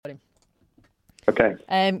Okay.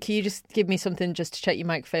 Can you just give me something just to check your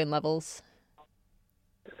microphone levels?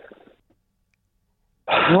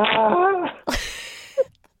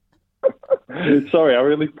 Sorry, I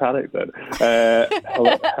really panicked then.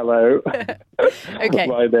 Hello. Okay.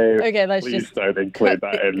 My name. Okay, let's Please just don't include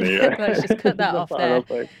that in the. let's just cut that off there.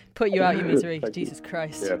 Thing. Put you out your misery. Thank you. Jesus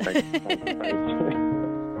Christ. Yeah, thanks.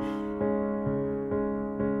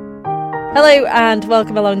 Hello and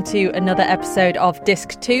welcome along to another episode of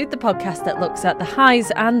Disc 2, the podcast that looks at the highs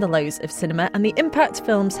and the lows of cinema and the impact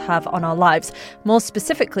films have on our lives. More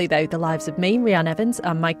specifically, though, the lives of me, Rhiannon Evans,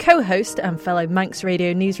 and my co-host and fellow Manx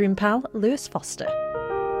Radio newsroom pal, Lewis Foster.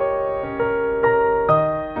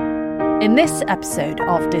 In this episode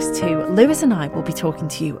of Disc 2, Lewis and I will be talking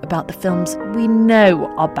to you about the films we know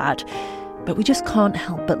are bad, but we just can't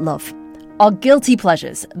help but love. Our guilty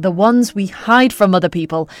pleasures, the ones we hide from other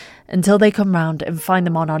people until they come round and find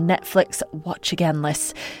them on our Netflix watch again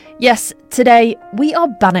list. Yes, today we are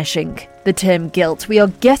banishing the term guilt. We are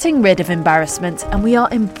getting rid of embarrassment and we are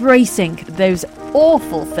embracing those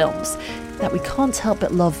awful films that we can't help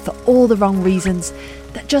but love for all the wrong reasons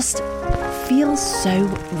that just feel so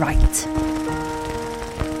right.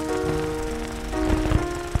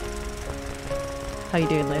 How you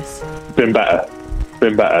doing, Liz? Been better.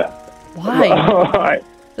 Why? All right.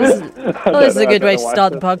 This is a good way to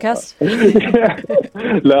start the podcast.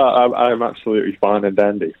 No, I'm absolutely fine and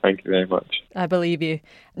dandy. Thank you very much. I believe you.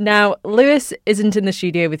 Now, Lewis isn't in the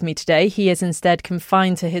studio with me today. He is instead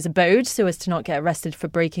confined to his abode so as to not get arrested for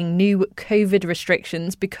breaking new COVID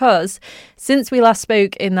restrictions because since we last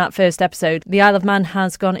spoke in that first episode, the Isle of Man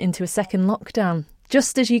has gone into a second lockdown,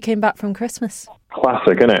 just as you came back from Christmas.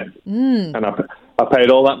 Classic, isn't it? And I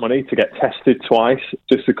paid all that money to get tested twice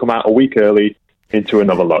just to come out a week early into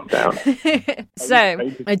another lockdown.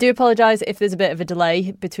 So, I do apologise if there's a bit of a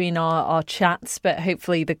delay between our chats, but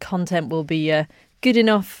hopefully the content will be good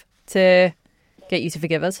enough to get you to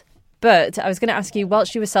forgive us. But I was going to ask you,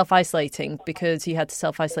 whilst you were self-isolating, because you had to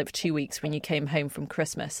self-isolate for 2 weeks when you came home from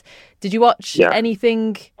Christmas, did you watch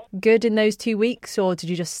anything good in those 2 weeks, or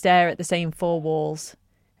did you just stare at the same four walls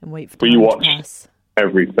and wait for the time to pass?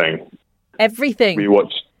 Everything. Everything? We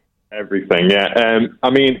watched everything, yeah. I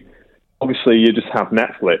mean, obviously you just have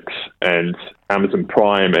Netflix and Amazon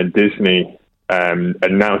Prime and Disney and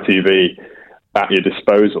Now TV at your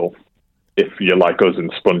disposal if you're like us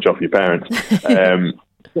and sponge off your parents.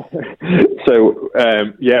 So,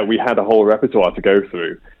 we had a whole repertoire to go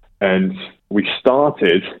through. And we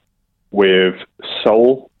started with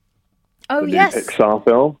Soul, the new Pixar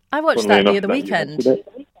film. I watched that the other weekend.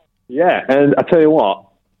 Yeah, and I tell you what,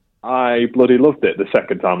 I bloody loved it the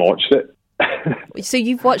second time I watched it. So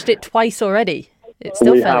you've watched it twice already? It's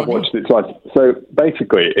still we fairly have watched it twice. So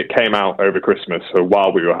basically, it came out over Christmas, so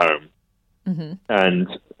while we were home. Mm-hmm. And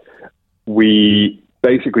we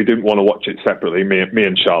basically didn't want to watch it separately, me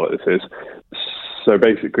and Charlotte, this is. So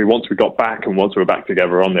basically, once we got back and once we were back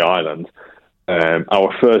together on the island,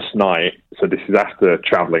 our first night, so this is after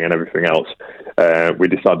travelling and everything else, we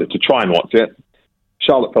decided to try and watch it.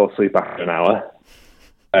 Charlotte fell asleep after an hour,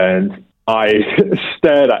 and I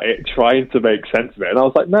stared at it trying to make sense of it. And I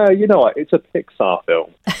was like, no, you know what? It's a Pixar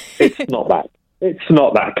film. It's not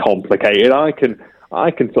that complicated. I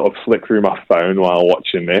can sort of flick through my phone while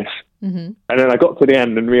watching this. Mm-hmm. And then I got to the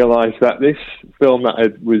end and realised that this film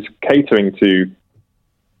that was catering to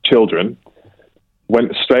children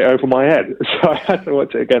went straight over my head. So I had to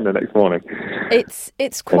watch it again the next morning.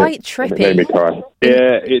 It's quite trippy. It made me cry.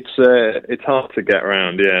 Yeah, it's hard to get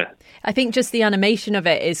around, yeah. I think just the animation of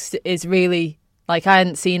it is really, like, I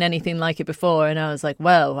hadn't seen anything like it before, and I was like,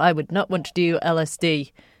 well, I would not want to do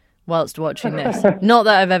LSD whilst watching this. Not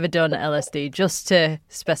that I've ever done LSD, just to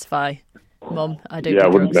specify. Mum, I don't. Yeah, I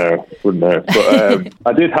wouldn't know. But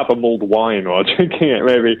I did have a mulled wine while drinking it.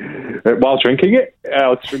 Maybe while drinking it, I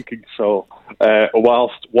was drinking Soul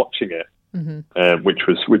whilst watching it, mm-hmm. which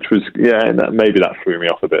was and maybe that threw me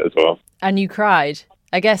off a bit as well. And you cried.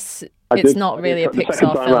 I guess it's not really a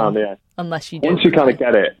Pixar film around, unless you do. Once you kind of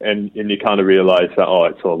get it and you kind of realise that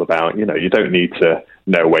it's all about, you don't need to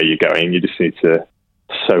know where you're going. You just need to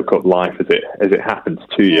soak up life as it happens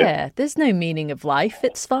to you. Yeah, there's no meaning of life.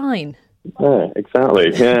 It's fine. Yeah,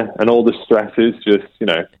 exactly. Yeah, and all the stresses just,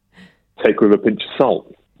 take with a pinch of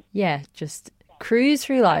salt. Yeah, just cruise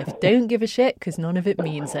through life. Don't give a shit because none of it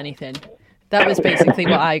means anything. That was basically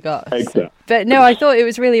what I got. Exactly. But no, I thought it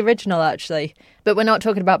was really original, actually. But we're not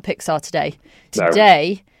talking about Pixar today.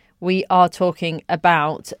 Today, we are talking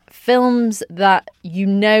about films that you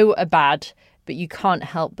know are bad, but you can't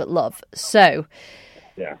help but love. So,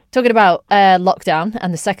 talking about lockdown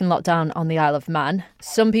and the second lockdown on the Isle of Man,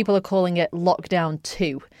 some people are calling it Lockdown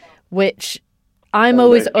 2, which I'm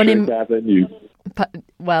always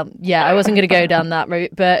Well, yeah, I wasn't going to go down that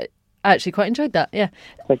route, but I actually quite enjoyed that. Yeah.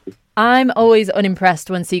 Thank you. I'm always unimpressed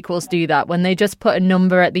when sequels do that, when they just put a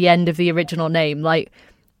number at the end of the original name, like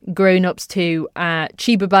Grown Ups 2,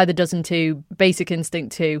 Cheaper by the Dozen 2, Basic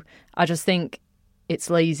Instinct 2. I just think it's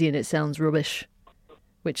lazy and it sounds rubbish,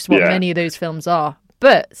 which is what many of those films are.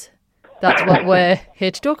 But that's what we're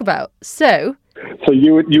here to talk about. So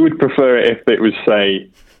you would prefer it if it was, say,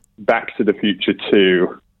 Back to the Future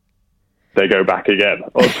 2, they go back again?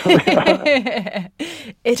 Or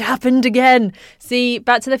It happened again. See,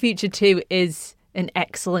 Back to the Future 2 is an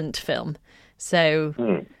excellent film. So,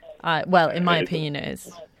 well, in my opinion, it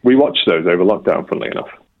is. We watched those over lockdown, funnily enough.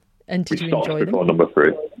 And did you enjoy them? We stopped before number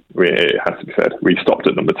 3. It has to be said. We stopped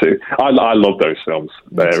at number 2. I love those films.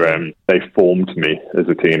 They formed me as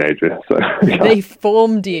a teenager. So, They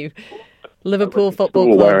formed you. Liverpool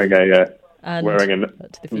Football Club. Wearing a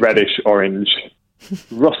reddish orange,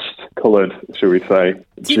 rust-coloured, shall we say,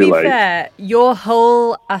 To be fair, your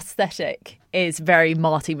whole aesthetic is very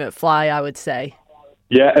Marty McFly, I would say.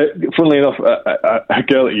 Yeah, funnily enough, a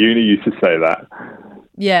girl at uni used to say that.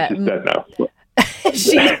 Yeah. She's dead now.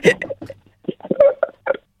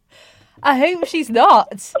 I hope she's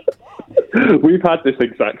not. We've had this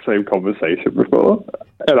exact same conversation before,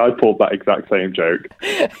 and I pulled that exact same joke.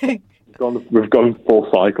 We've gone full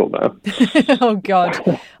cycle now. Oh, God.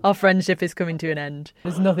 Our friendship is coming to an end.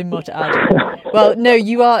 There's nothing more to add. Well, no,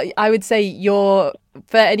 you are, I would say you're,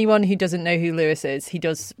 for anyone who doesn't know who Lewis is, he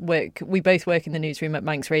does work, we both work in the newsroom at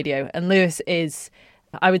Manx Radio, and Lewis is,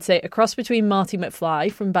 I would say, a cross between Marty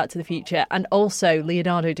McFly from Back to the Future and also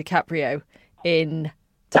Leonardo DiCaprio in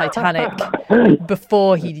Titanic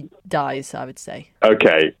before he dies, I would say.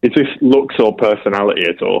 Okay. Is this looks or personality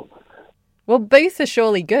at all? Well, both are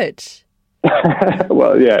surely good.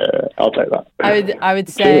 Well, yeah, I'll take that. I would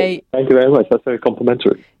say... Thank you very much. That's very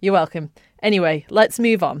complimentary. You're welcome. Anyway, let's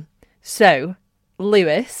move on. So,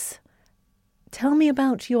 Lewis, tell me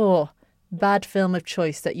about your bad film of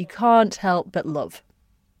choice that you can't help but love,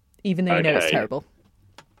 even though you know it's terrible.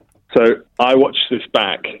 So, I watched this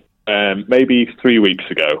back maybe 3 weeks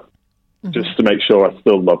ago, just to make sure I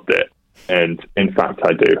still loved it. And, in fact,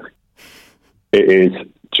 I do. It is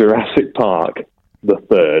Jurassic Park, the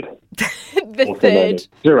third. The third.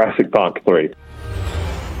 Jurassic Park 3. It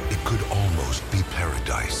could almost be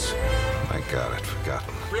paradise. My God, I'd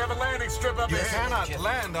forgotten. We have a landing strip up ahead. You cannot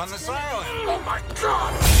land on this island. Oh my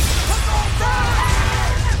God!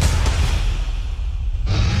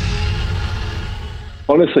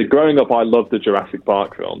 Honestly, growing up, I loved the Jurassic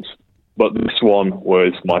Park films, but this one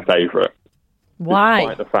was my favourite. Why?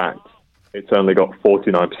 Despite the fact it's only got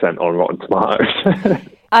 49% on Rotten Tomatoes.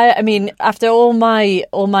 I mean, after all my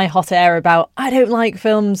hot air about I don't like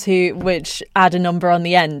films which add a number on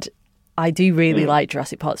the end, I do really like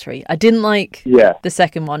Jurassic Park 3. I didn't like the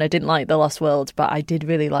second one. I didn't like The Lost World, but I did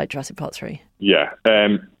really like Jurassic Park 3. Yeah.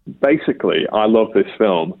 Basically, I love this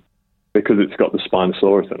film because it's got the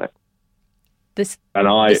Spinosaurus in it. The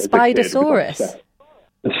Spinosaurus?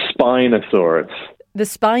 The Spinosaurus. The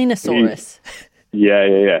Spinosaurus.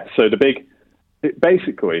 Yeah. So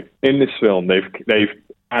basically, in this film, they've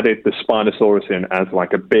added the Spinosaurus in as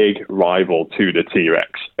like a big rival to the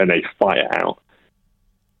T-Rex, and they fight it out.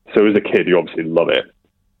 So as a kid, you obviously love it.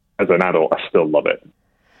 As an adult, I still love it.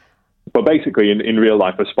 But basically, in real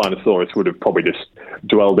life, a Spinosaurus would have probably just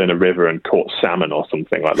dwelled in a river and caught salmon or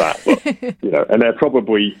something like that. But, and they're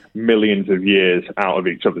probably millions of years out of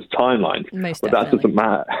each other's timelines. But that doesn't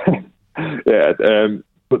matter.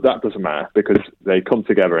 But that doesn't matter because they come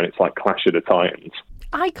together and it's like Clash of the Titans.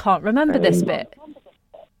 I can't remember this bit.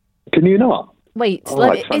 Can you not? Wait,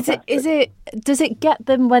 does it get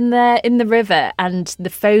them when they're in the river and the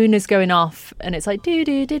phone is going off and it's like do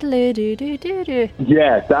do do do do do do do?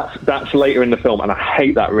 Yeah, that's later in the film, and I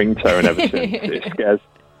hate that ringtone ever since. It scares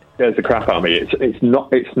the crap out of me. It's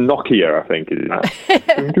Nokia, I think, isn't that?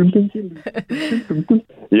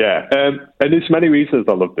 Yeah, and there's many reasons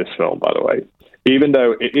I love this film, by the way. Even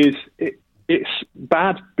though it's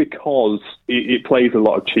bad because it plays a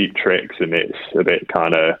lot of cheap tricks and it's a bit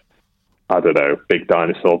kind of, I don't know, big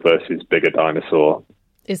dinosaur versus bigger dinosaur.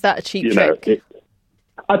 Is that a cheap trick?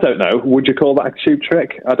 I don't know. Would you call that a cheap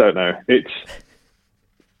trick? I don't know.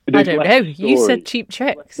 I don't know. You said cheap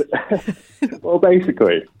tricks. Well,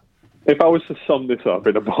 basically, if I was to sum this up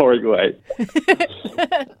in a boring way.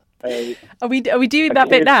 Are we doing that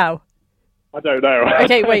bit now? I don't know.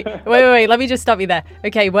 Okay, wait. Let me just stop you there.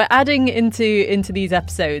 Okay, we're adding into these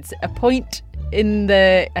episodes a point in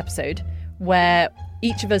the episode where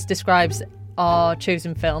each of us describes our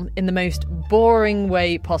chosen film in the most boring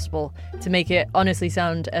way possible to make it honestly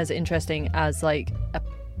sound as interesting as like a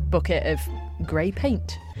bucket of grey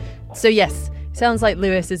paint. So yes, sounds like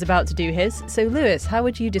Lewis is about to do his. So Lewis, how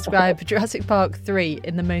would you describe Jurassic Park 3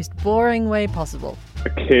 in the most boring way possible? A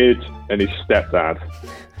kid and his stepdad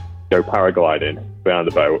go paragliding behind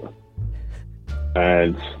the boat,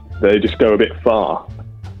 and they just go a bit far.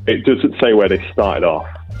 It doesn't say where they started off.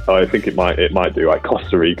 I think it might do like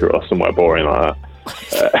Costa Rica or somewhere boring like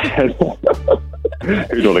that.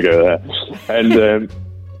 Who'd want to go there? And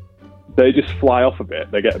they just fly off a bit.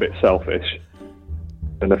 They get a bit selfish,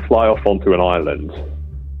 and they fly off onto an island,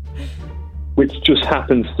 which just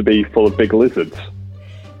happens to be full of big lizards.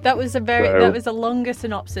 That was a longer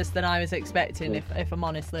synopsis than I was expecting, if I'm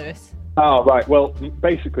honest, Lewis. Oh right. Well,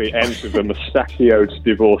 basically, it ends with a mustachioed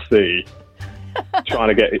divorcee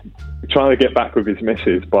trying to get back with his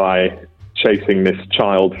missus by chasing this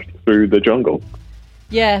child through the jungle.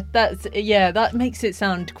 Yeah, that makes it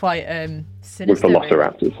sound quite sinister. With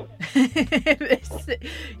velociraptors.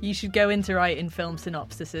 You should go into writing film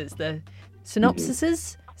synopsises. The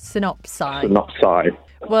synopsises? Synopsi. Synopsi.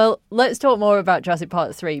 Well, let's talk more about Jurassic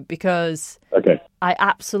Park 3 because I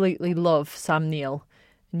absolutely love Sam Neill.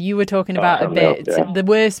 And you were talking about a bit. Yeah. The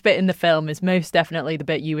worst bit in the film is most definitely the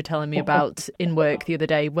bit you were telling me about in work the other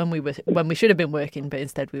day when we should have been working, but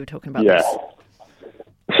instead we were talking about this.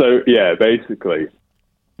 So yeah, basically,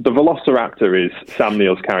 the Velociraptor is Sam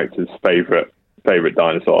Neill's character's favourite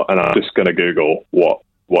dinosaur, and I'm just going to Google what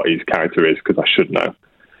his character is because I should know.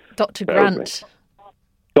 Dr. Grant.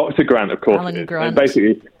 Dr. Grant, of course. Alan Grant. And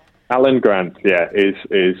basically, Alan Grant,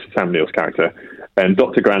 is Sam Neill's character. And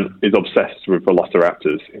Dr. Grant is obsessed with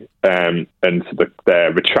velociraptors and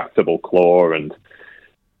their retractable claw. And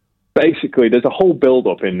basically, there's a whole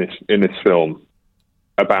build-up in this film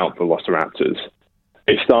about velociraptors.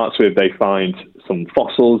 It starts with they find some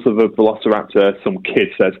fossils of a velociraptor. Some kid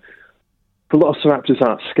says, velociraptors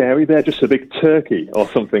aren't scary, they're just a big turkey, or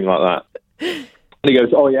something like that. And he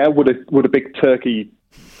goes, oh yeah, would a big turkey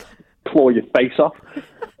claw your face off?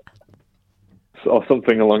 Or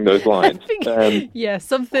something along those lines.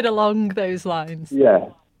 Something along those lines. Yeah.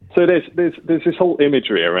 So there's this whole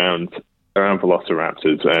imagery around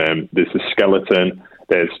velociraptors. There's a skeleton.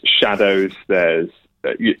 There's shadows. There's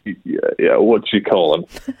what do you call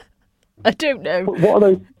them? I don't know. What are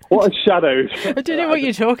those? What are shadows? I don't know what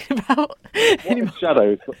you're talking about. What are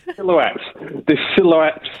shadows? Silhouettes. There's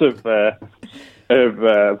silhouettes of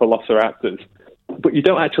velociraptors, but you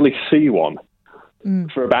don't actually see one.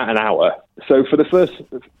 For about an hour. So for the first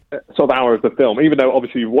sort of hour of the film, even though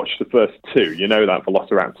obviously you've watched the first two, you know that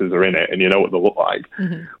velociraptors are in it and you know what they look like.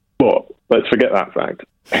 Mm-hmm. But let's forget that fact.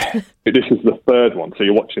 This is the third one, so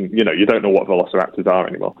you're watching, you don't know what velociraptors are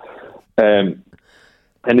anymore. And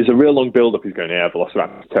there's a real long build-up. He's going, yeah,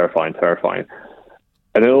 velociraptors, terrifying.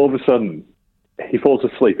 And then all of a sudden, he falls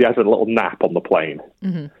asleep. He has a little nap on the plane.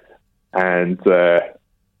 Mm-hmm. And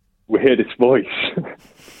we hear this voice.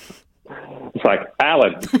 It's like,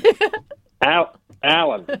 Alan,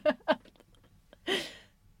 Alan.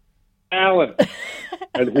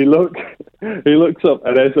 And he looks up,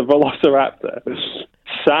 and there's a velociraptor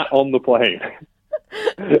sat on the plane,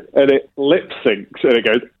 and it lip syncs, and it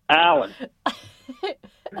goes, Alan,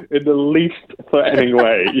 in the least threatening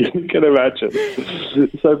way you can imagine.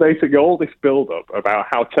 So basically, all this build-up about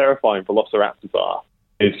how terrifying velociraptors are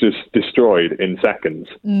is just destroyed in seconds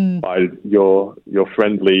by your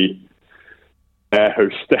friendly air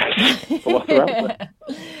hostess velociraptor.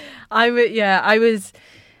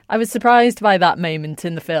 I was surprised by that moment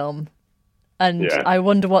in the film, and I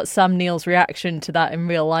wonder what Sam Neill's reaction to that in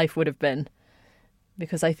real life would have been,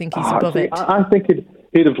 because I think he's above it. I think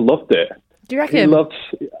he'd have loved it. Do you reckon?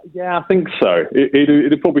 Yeah, I think so.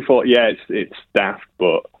 He'd have probably thought, it's daft,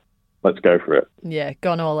 but let's go for it. Yeah,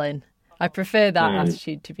 gone all in. I prefer that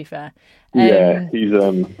attitude, to be fair. He's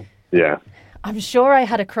I'm sure I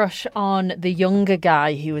had a crush on the younger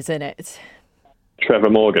guy who was in it.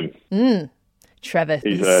 Trevor Morgan. Trevor.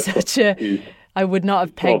 He's I would not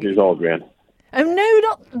have pegged. 12 years old, man. Oh no,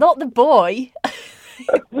 not the boy.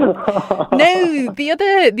 No,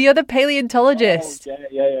 the other paleontologist. Oh,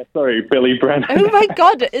 yeah. Sorry, Billy Brennan. Oh my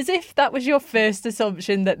God, as if that was your first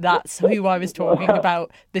assumption that's who I was talking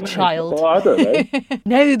about, the child. Well, I don't know.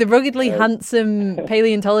 No, the ruggedly handsome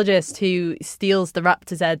paleontologist who steals the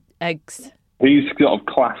raptor's eggs. He's sort of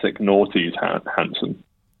classic noughties handsome.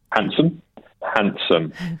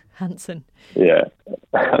 Hanson. Yeah.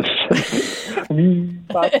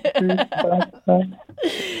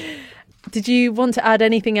 Did you want to add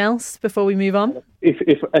anything else before we move on?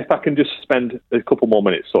 If I can just spend a couple more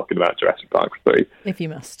minutes talking about Jurassic Park 3. If you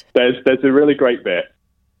must. There's a really great bit,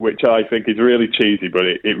 which I think is really cheesy, but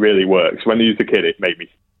it really works. When I was a kid, it made me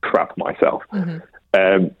crap myself.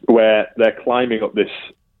 Where they're climbing up this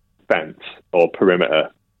fence or perimeter.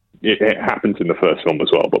 It happens in the first film as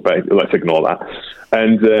well, but let's ignore that.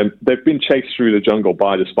 And they've been chased through the jungle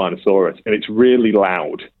by the Spinosaurus, and it's really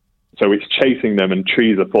loud. So it's chasing them, and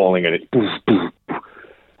trees are falling, and it's boof, boof, boof.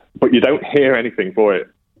 But you don't hear anything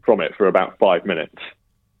from it for about 5 minutes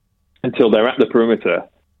until they're at the perimeter,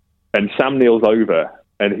 and Sam kneels over,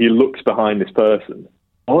 and he looks behind this person.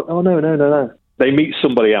 Oh no. They meet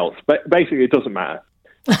somebody else. But basically, it doesn't matter.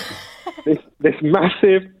 this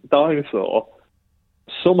massive dinosaur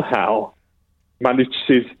somehow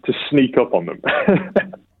manages to sneak up on them.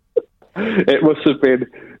 It must have been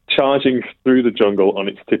charging through the jungle on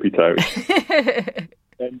its tippy toes.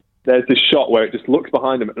 And there's this shot where it just looks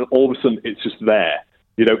behind them, and all of a sudden it's just there.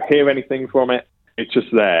 You don't hear anything from it. It's just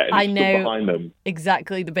there. It's I know behind them.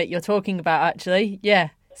 Exactly the bit you're talking about, actually. Yeah,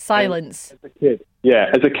 silence.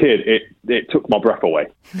 As a kid, it took my breath away.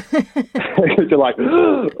 You're like,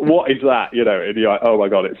 what is that? You know, and you're like, oh my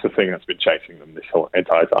God, it's the thing that's been chasing them this whole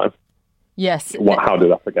entire time. Yes. How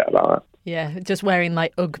did I forget about that? Yeah, just wearing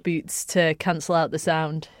like Ugg boots to cancel out the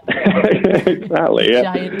sound. Exactly, yeah.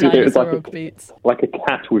 Giant dinosaur Ugg boots. Like a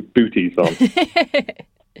cat with booties on.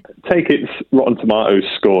 Take its Rotten Tomatoes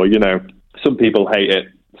score, you know. Some people hate it,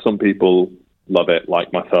 some people love it,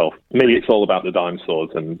 like myself. Me, it's all about the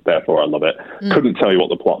dinosaurs, and therefore I love it. Couldn't tell you what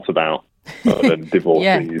the plot's about, other than divorcees.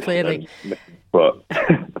 Yeah, clearly.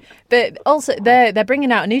 But also, they're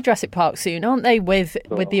bringing out a new Jurassic Park soon, aren't they? With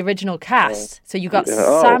the original cast. So you've got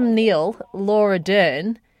Sam Neill, Laura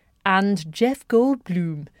Dern, and Jeff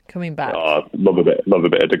Goldblum coming back. Oh, love a bit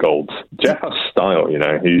of the Golds. Jeff has style, you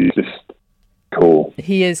know. He's just cool.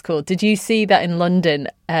 He is cool. Did you see that in London?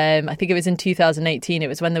 I think it was in 2018. It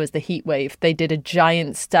was when there was the heat wave. They did a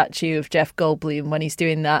giant statue of Jeff Goldblum when he's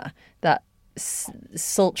doing that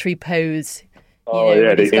sultry pose. Oh,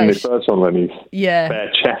 in the first one when he's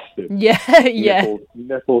bare chested. Yeah.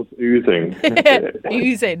 Nipples oozing.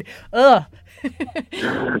 Oozing. Ugh.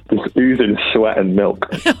 Just oozing sweat and milk.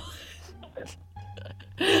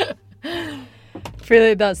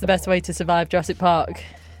 Really, that's the best way to survive Jurassic Park.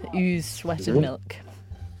 Ooze, sweat and milk.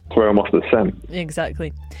 Throw him off the scent.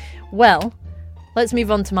 Exactly. Well, let's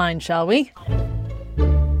move on to mine, shall we?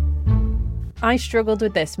 I struggled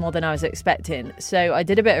with this more than I was expecting, so I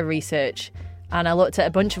did a bit of research and I looked at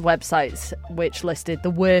a bunch of websites which listed the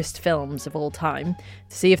worst films of all time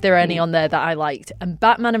to see if there are any on there that I liked. And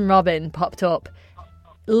Batman and Robin popped up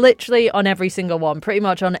literally on every single one, pretty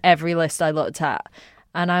much on every list I looked at.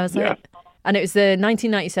 And I was like, and it was the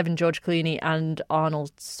 1997 George Clooney and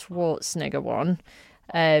Arnold Schwarzenegger one.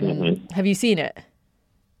 Have you seen it?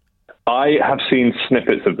 I have seen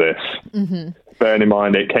snippets of this. Bearing in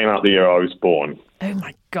mind, it came out the year I was born. Oh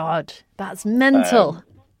my God, that's mental.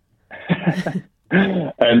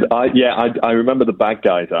 And I remember the bad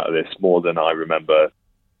guys out of this more than I remember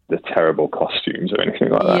the terrible costumes or anything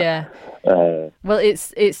like that. Yeah. Well,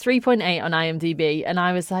 it's 3.8 on IMDb, and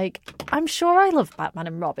I was like, I'm sure I love Batman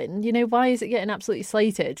and Robin. You know, why is it getting absolutely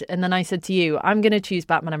slated? And then I said to you, I'm going to choose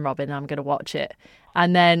Batman and Robin, and I'm going to watch it.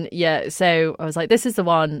 And then, so I was like, this is the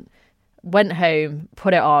one. Went home,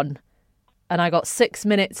 put it on, and I got 6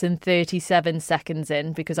 minutes and 37 seconds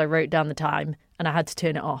in because I wrote down the time, and I had to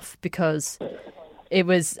turn it off because it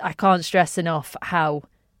was, I can't stress enough how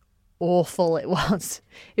awful it was.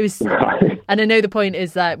 It was, and I know the point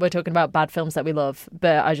is that we're talking about bad films that we love,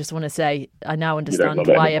 but I just want to say I now understand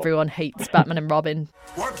why everyone hates Batman and Robin.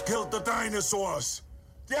 What killed the dinosaurs?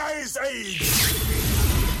 The Ice Age!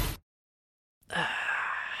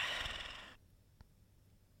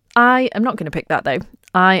 I am not going to pick that though.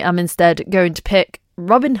 I am instead going to pick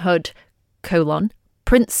Robin Hood,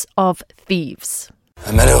 Prince of Thieves.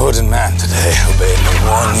 I met a hooded man today who bade me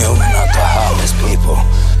warn you not to harm his people.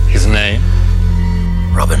 His name?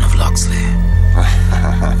 Robin of Locksley.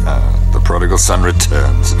 The prodigal son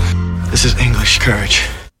returns. This is English courage.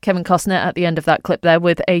 Kevin Costner at the end of that clip there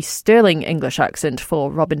with a sterling English accent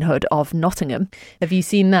for Robin Hood of Nottingham. Have you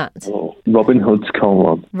seen that? Oh, Robin Hood's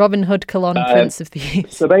colon. Robin Hood colon, Prince of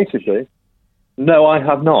Thieves. So basically, no, I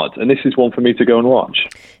have not. And this is one for me to go and watch.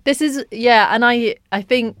 This is, and I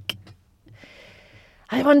think,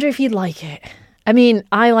 I wonder if you'd like it. I mean,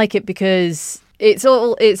 I like it because it's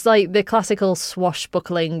like the classical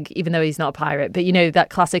swashbuckling, even though he's not a pirate, but you know, that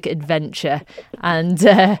classic adventure. And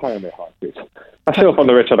I feel from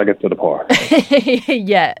the rich and I get to the poor.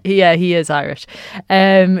 yeah, he is Irish.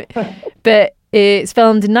 But It's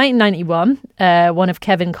filmed in 1991, one of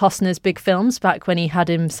Kevin Costner's big films, back when he had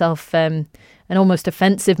himself an almost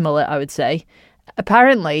offensive mullet, I would say.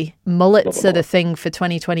 Apparently, mullets are the thing for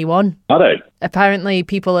 2021. Are they? Apparently,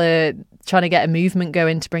 people are trying to get a movement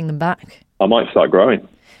going to bring them back. I might start growing.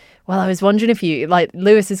 Well, I was wondering if you, like,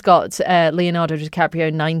 Lewis has got Leonardo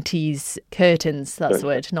DiCaprio 90s curtains. That's the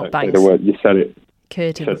word, not bangs. Say the word. You said it.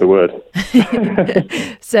 Curtains. You said the word.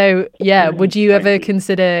 So, yeah, would you ever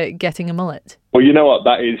consider getting a mullet? Well, you know what?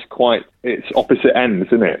 That is it's opposite ends,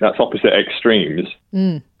 isn't it? That's opposite extremes.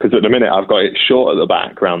 Because at the minute, I've got it short at the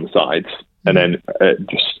back, around the sides, and then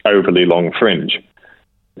just overly long fringe.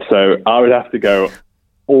 So I would have to go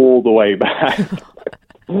all the way back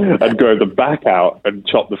and grow the back out and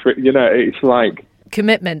chop the fringe. You know, it's like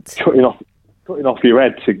commitment. Cutting off your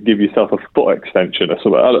head to give yourself a foot extension or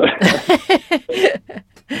something.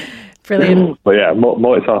 Brilliant. But yeah,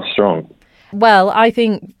 mullets are strong. Well, I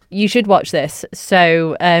think you should watch this.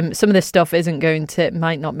 So some of this stuff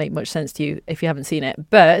might not make much sense to you if you haven't seen it,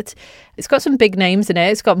 but it's got some big names in it.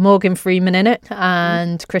 It's got Morgan Freeman in it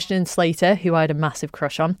and Christian Slater, who I had a massive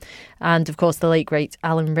crush on, and of course the late great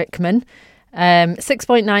Alan Rickman.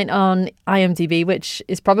 6.9 on IMDb, which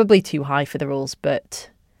is probably too high for the rules, but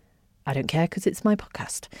I don't care because it's my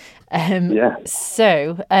podcast.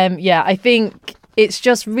 So I think it's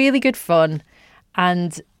just really good fun,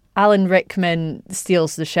 and Alan Rickman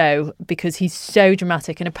steals the show because he's so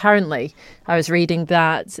dramatic. And apparently, I was reading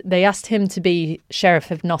that they asked him to be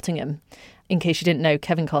Sheriff of Nottingham. In case you didn't know,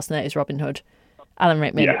 Kevin Costner is Robin Hood. Alan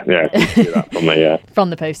Rickman. Yeah, I can see that from the from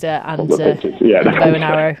the poster and the bow and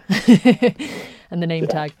arrow and the name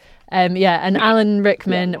tag. And Alan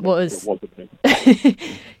Rickman was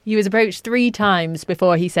he was approached 3 times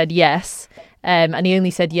before he said yes, and he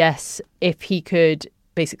only said yes if he could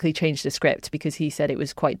basically change the script because he said it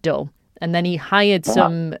was quite dull. And then he hired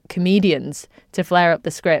some comedians to flare up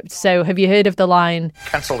the script. So have you heard of the line,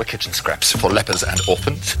 "Cancel the kitchen scraps for lepers and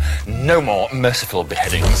orphans, no more merciful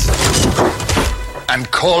beheadings,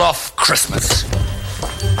 and call off Christmas"?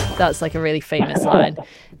 That's like a really famous line.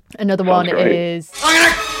 Another one is, I'm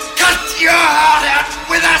gonna cut your heart out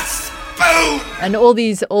with a spoon. And all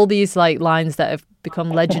these like lines that have become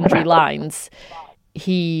legendary lines,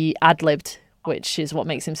 he ad-libbed, which is what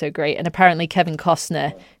makes him so great. And apparently Kevin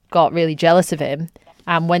Costner got really jealous of him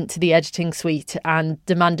and went to the editing suite and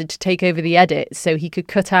demanded to take over the edit so he could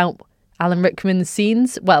cut out Alan Rickman's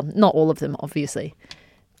scenes. Well, not all of them, obviously,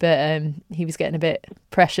 but he was getting a bit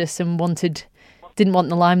precious and didn't want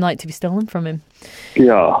the limelight to be stolen from him.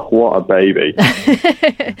 Yeah, what a baby.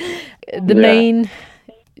 Main,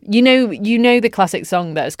 you know the classic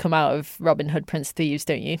song that has come out of Robin Hood, Prince of Thieves,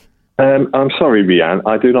 don't you? I'm sorry, Rianne,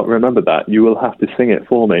 I do not remember that. You will have to sing it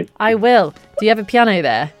for me. I will. Do you have a piano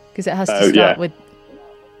there? Because it has to start with...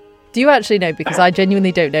 Do you actually know? Because I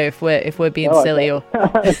genuinely don't know if we're being silly or...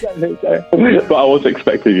 But I was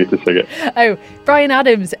expecting you to sing it. Oh, Bryan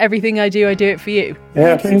Adams, Everything I Do It For You.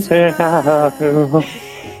 Everything I do it for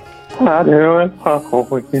you.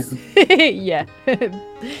 Yeah.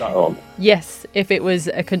 That one. Yes, if it was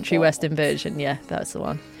a country western version, yeah, that's the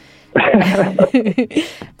one.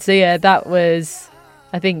 So yeah, that was,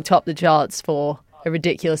 I think, topped the charts for a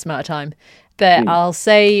ridiculous amount of time. But I'll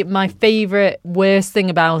say my favourite, worst thing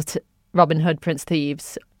about Robin Hood, Prince of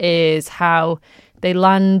Thieves is how they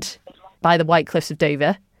land by the White Cliffs of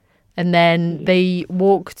Dover and then they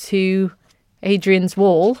walk to Hadrian's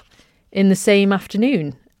Wall in the same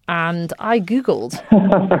afternoon. And I Googled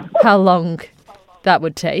how long that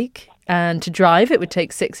would take. And to drive, it would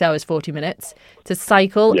take 6 hours, 40 minutes. To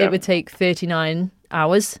cycle, it would take 39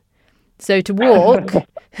 hours. So to walk,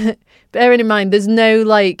 bearing in mind, there's no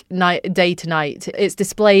day to night. It's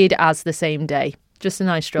displayed as the same day. Just a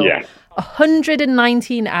nice stroll. Yeah.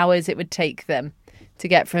 119 hours it would take them to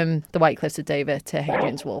get from the White Cliffs of Dover to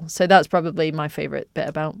Hadrian's Wall. So that's probably my favourite bit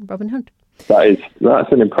about Robin Hood.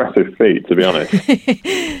 That's an impressive feat, to be honest.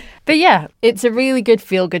 But yeah, it's a really good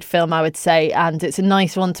feel-good film, I would say, and it's a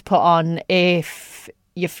nice one to put on if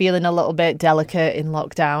you're feeling a little bit delicate in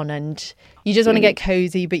lockdown and you just want to get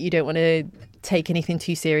cozy, but you don't want to take anything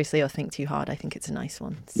too seriously or think too hard. I think it's a nice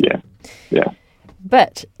one. So. Yeah.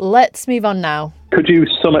 But let's move on now. Could you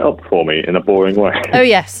sum it up for me in a boring way? Oh,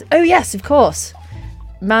 yes, of course.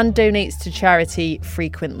 Man donates to charity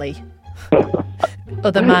frequently.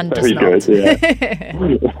 Other man does not.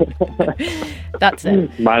 Very good, yeah. That's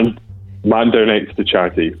it. Man donates to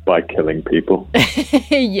charity by killing people.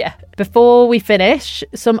 Yeah. Before we finish,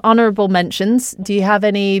 some honourable mentions. Do you have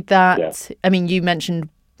any that... Yeah. I mean, you mentioned...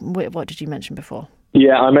 What did you mention before?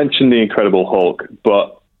 Yeah, I mentioned The Incredible Hulk,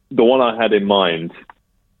 but the one I had in mind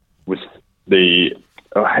was the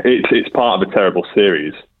It's part of a terrible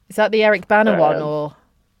series. Is that the Eric Bana one, or?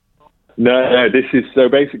 No. This is so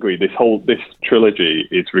basically this trilogy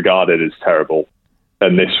is regarded as terrible,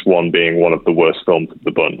 and this one being one of the worst films of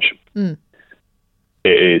the bunch.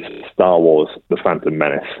 It is Star Wars: The Phantom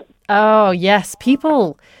Menace. Oh yes,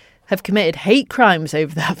 people have committed hate crimes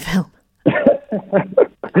over that film.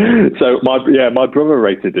 So my brother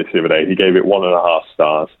rated this the other day. He gave it 1.5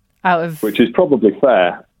 stars Out of, which is probably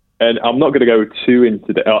fair. And I'm not going to go too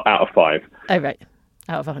into out of 5. Oh right,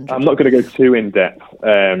 out of 100. I'm not going to go too in depth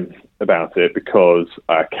about it because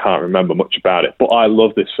I can't remember much about it. But I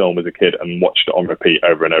loved this film as a kid and watched it on repeat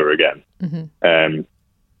over and over again,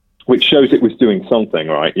 which shows it was doing something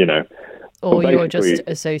right, you know. Or you're just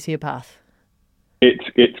a sociopath.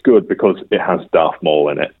 It's good because it has Darth Maul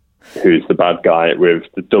in it, who's the bad guy with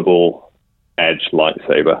the double-edged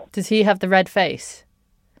lightsaber. Does he have the red face?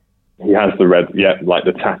 He has the red, like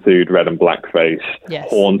the tattooed red and black face,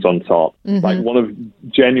 horns on top. Like one of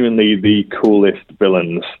genuinely the coolest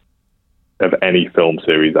villains of any film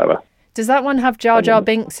series ever. Does that one have Jar Jar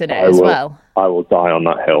Binks in it as well? I will die on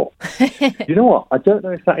that hill. You know what? I don't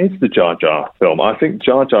know if that is the Jar Jar film. I think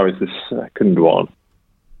Jar Jar is the second one,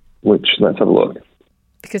 which, let's have a look.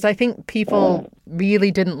 Because I think people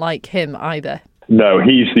really didn't like him either. No,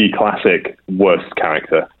 he's the classic worst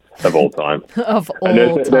character of all time. Of all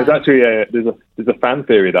time. There's actually there's a fan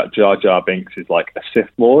theory that Jar Jar Binks is like a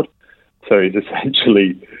Sith Lord. So he's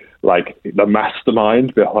essentially like the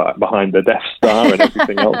mastermind behind the Death Star and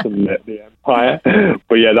everything else in the Empire.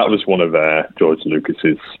 But yeah, that was one of George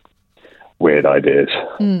Lucas's weird ideas.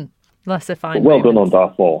 That's a fine. Well done on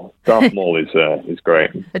Darth Maul. Darth Maul is great.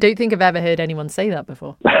 I don't think I've ever heard anyone say that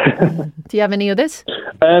before. Do you have any others?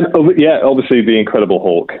 Yeah, obviously the Incredible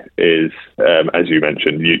Hulk is, as you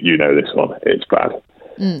mentioned, you know this one. It's bad.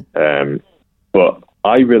 But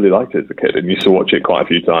I really liked it as a kid and used to watch it quite a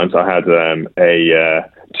few times. I had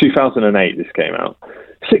 2008 this came out.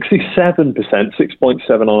 67%, 6.7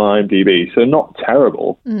 on IMDb, so not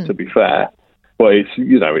terrible, to be fair. But it's,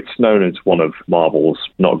 you know, it's known as one of Marvel's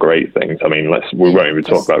not great things. I mean, we won't even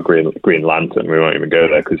talk about Green Lantern. We won't even go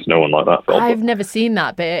there because no one liked that film. I've never seen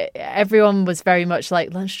that, but everyone was very much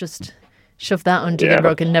like, let's just shove that under the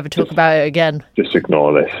rug and never talk about it again. Just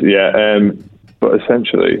ignore this. Yeah, but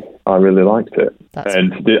essentially, I really liked it. I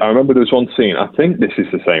remember there was one scene, I think this is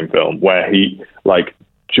the same film, where he, like,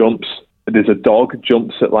 jumps. There's a dog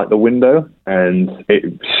jumps at, like, the window, and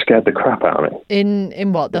it scared the crap out of me.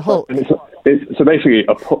 In what? The Hulk? So basically,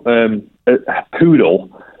 a poodle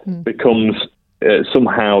becomes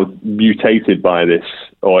somehow mutated by this,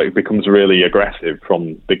 or it becomes really aggressive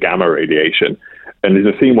from the gamma radiation. And there's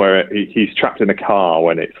a scene where he's trapped in a car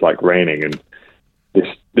when it's like raining, and this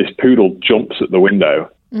poodle jumps at the window.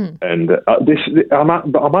 And I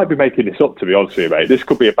might be making this up, to be honest with you, mate. This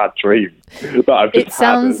could be a bad dream that I've just It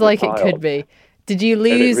sounds had like it could be. Did you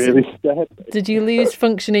lose? Really scared me. Did you lose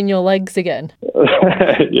function in your legs again?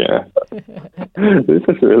 Yeah, this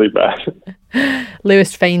is really bad.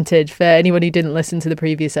 Lewis fainted. For anyone who didn't listen to the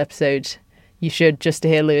previous episode, you should, just to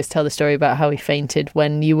hear Lewis tell the story about how he fainted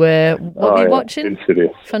when you were were you watching?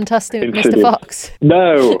 Insidious. Fantastic Insidious. Mr. Fox.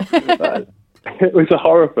 No. It was a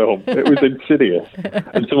horror film. It was Insidious.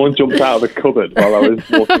 And someone jumped out of the cupboard while I was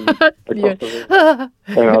walking across the room.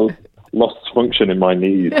 And I lost function in my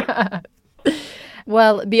knees.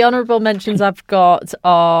 Well, the honourable mentions I've got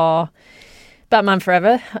are Batman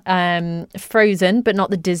Forever, Frozen, but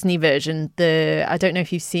not the Disney version. I don't know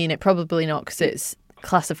if you've seen it, probably not because it's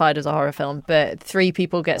classified as a horror film, but 3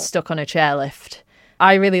 people get stuck on a chairlift.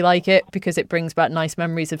 I really like it because it brings back nice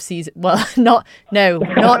memories of season. Well, not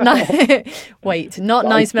nice. Wait, not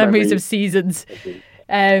nice memories of seasons.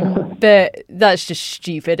 But that's just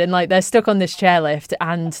stupid. And like they're stuck on this chairlift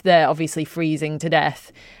and they're obviously freezing to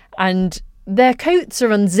death, and their coats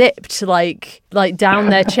are unzipped like down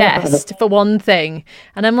their chest for one thing.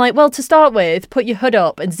 And I'm like, well, to start with, put your hood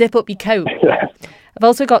up and zip up your coat. I've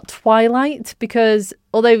also got Twilight because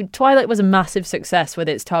although Twilight was a massive success with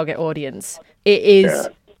its target audience, it is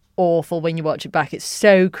awful when you watch it back. It's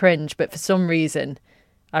so cringe, but for some reason,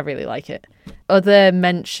 I really like it. Other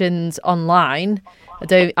mentions online,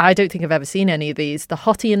 I don't think I've ever seen any of these. The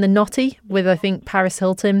Hottie and the Nottie with, I think, Paris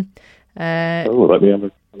Hilton. Let me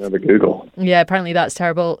have a Google. Yeah, apparently that's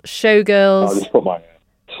terrible. Showgirls. I'll just put my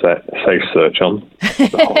safe search on.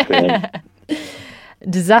 The Hottie.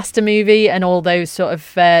 Disaster Movie and all those sort of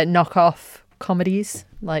knockoff comedies,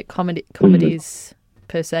 like comedies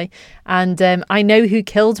per se. And I Know Who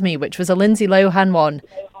Killed Me, which was a Lindsay Lohan one.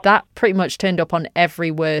 That pretty much turned up on every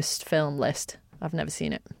worst film list. I've never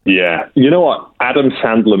seen it. Yeah. You know what? Adam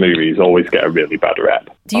Sandler movies always get a really bad rep.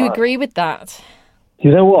 Do you agree with that?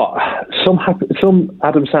 You know what? Some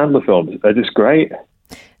Adam Sandler films are just great.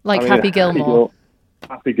 Like Happy Gilmore.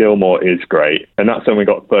 Happy Gilmore is great, and that's only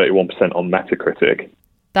got 31% on Metacritic.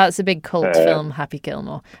 That's a big cult film, Happy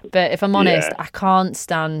Gilmore. But if I'm honest, Yeah. I can't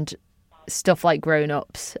stand stuff like Grown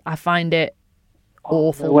Ups. I find it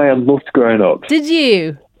awful. The way I loved Grown Ups. Did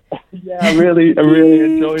you? Yeah, I really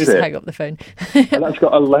enjoyed Just it. hang up the phone. And that's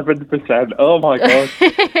got 11%. Oh my god!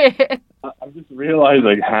 I'm just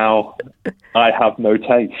realising how I have no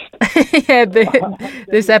taste. Yeah,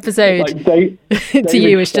 this episode to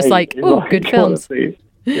you is just like, oh, good films.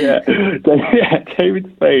 Yeah,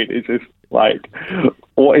 David Spade is just like,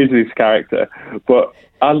 what is his character? But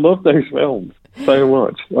I love those films so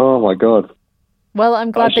much. Oh my god! Well,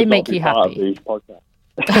 I'm glad they make you happy.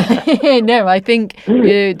 No, I think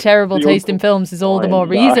your terrible taste in films is all the more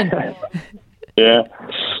reason. Yeah.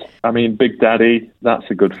 I mean, Big Daddy, that's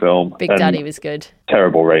a good film. Big Daddy was good.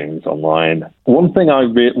 Terrible ratings online. One film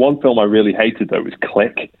I really hated, though, was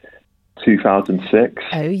Click, 2006.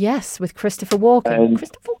 Oh, yes, with Christopher Walken.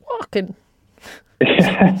 Christopher Walken.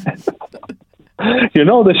 You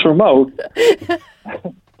know this remote.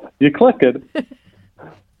 You click it.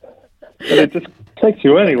 And it just takes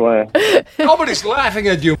you anywhere. Nobody's laughing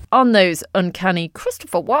at you. On those uncanny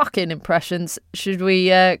Christopher Walken impressions, should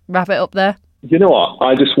we wrap it up there? You know what?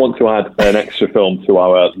 I just want to add an extra film to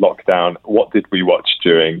our lockdown. What did we watch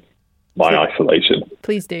during my isolation?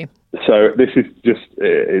 Please do. So this is just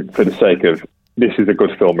for the sake of, this is a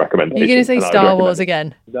good film recommendation. You're going to say Star Wars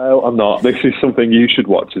again? No, I'm not. This is something you should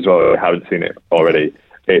watch as well if you haven't seen it already.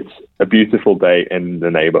 It's A Beautiful Day in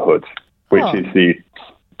the Neighborhood, which is the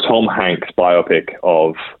Tom Hanks biopic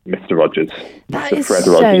of Mr. Rogers. That Mr. is Fred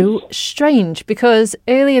so Rogers. strange, because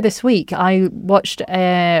earlier this week I watched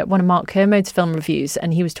one of Mark Kermode's film reviews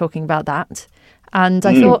and he was talking about that. And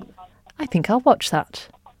I thought, I think I'll watch that.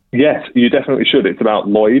 Yes, you definitely should. It's about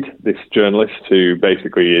Lloyd, this journalist who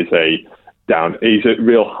basically is he's a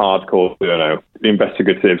real hardcore,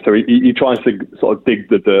 investigative. So he tries to sort of dig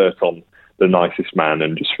the dirt on the nicest man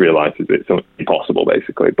and just realises it's impossible,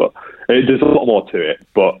 basically. But there's a lot more to it.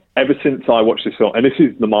 But ever since I watched this film, and this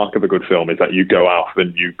is the mark of a good film, is that you go out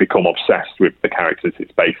and you become obsessed with the characters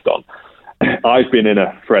it's based on. I've been in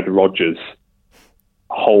a Fred Rogers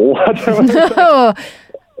hole. I don't know.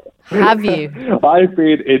 Have you? I've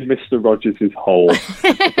been in Mr. Rogers' hole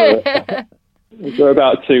for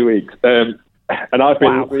about 2 weeks. And I've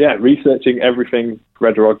been researching everything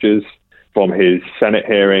Fred Rogers from his Senate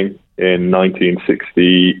hearing in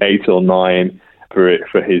 1968 or 9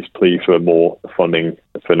 for his plea for more funding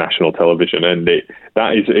for national television. And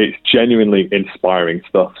it's genuinely inspiring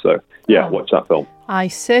stuff. So, watch that film. I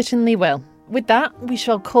certainly will. With that, we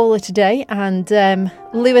shall call it a day, and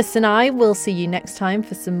Lewis and I will see you next time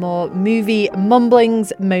for some more movie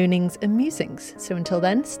mumblings, moanings and musings. So until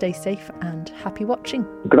then, stay safe and happy watching.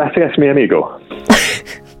 Gracias, mi amigo.